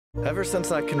Ever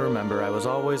since I can remember, I was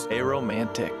always a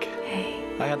romantic.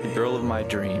 I had the girl of my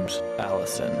dreams,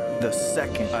 Allison, the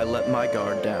second I let my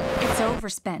guard down. It's over,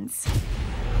 Spence.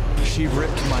 She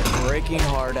ripped my breaking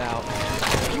heart out.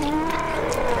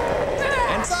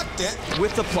 And sucked it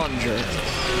with a plunger.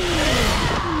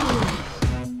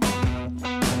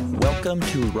 Welcome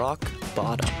to rock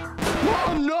bottom.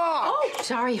 Oh, no! Oh,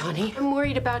 sorry, honey. I'm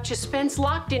worried about you, Spence.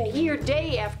 Locked in here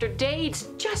day after day. It's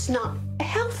just not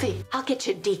healthy. I'll get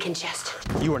you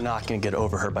decongestant. You are not going to get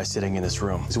over her by sitting in this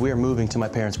room. Because we are moving to my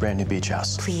parents' brand new beach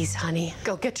house. Please, honey,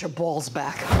 go get your balls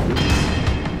back.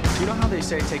 You know how they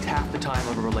say it takes half the time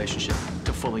of a relationship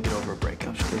to fully get over a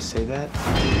breakup? They say that?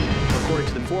 According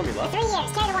to the formula, 3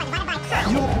 years, carry 1 divided by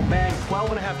 2. you'll bang 12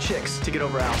 and a half chicks to get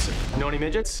over Allison. Know any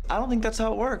midgets? I don't think that's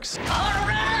how it works.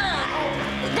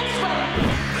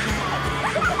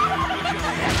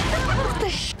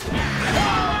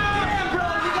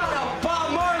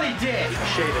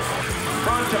 Shave it.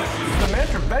 Pronto. The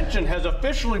Mantervention has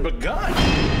officially begun.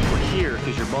 We're here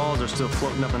because your balls are still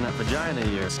floating up in that vagina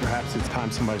of yours. Perhaps it's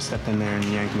time somebody stepped in there and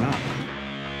yanked them out.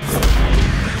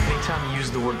 Anytime you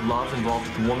use the word love involved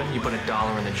with a woman, you put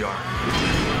 $1 in the jar.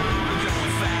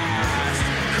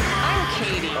 I'm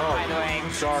Katie, by the way.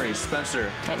 Sorry,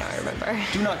 Spencer. I know, I remember.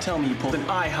 Do not tell me you pulled an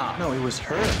IHOP. No, it was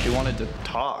her. She wanted to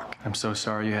talk. I'm so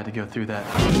sorry you had to go through that.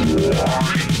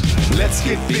 Let's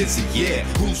get busy, yeah.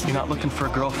 You're not looking for a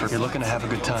girlfriend. You're looking to have a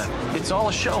good time. It's all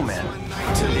a show, man.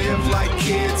 To live like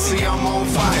kids, see I'm on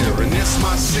fire, and it's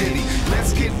my city.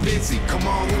 Let's get busy. Come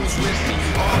on, who's with me?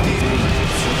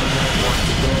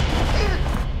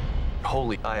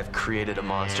 Holy, I have created a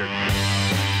monster.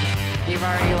 You've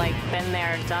already, like, been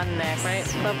there, done this, right?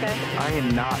 Okay. I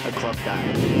am not a club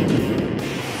guy.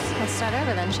 Let's start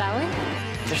over then, shall we?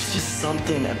 There's just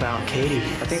something about Katie.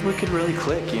 I think we could really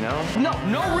click, you know? No,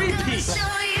 no repeat!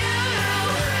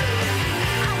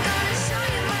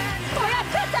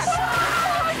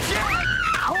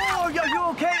 Oh, are you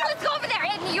okay? Let's go over there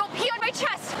and you'll pee on my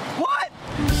chest. What?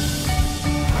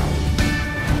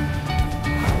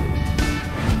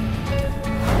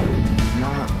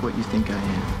 Not what you think I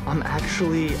am. I'm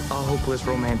actually a hopeless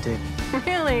romantic.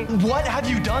 Really? What have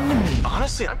you done to me?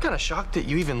 Honestly, I'm kind of shocked that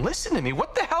you even listened to me.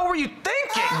 What the hell were you thinking?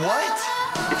 What?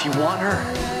 If you want her,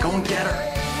 go and get her.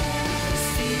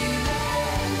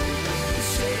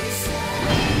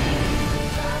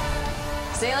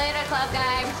 See you later, club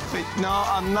guy. Wait, no,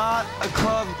 I'm not a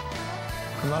club.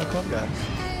 I'm not a club guy.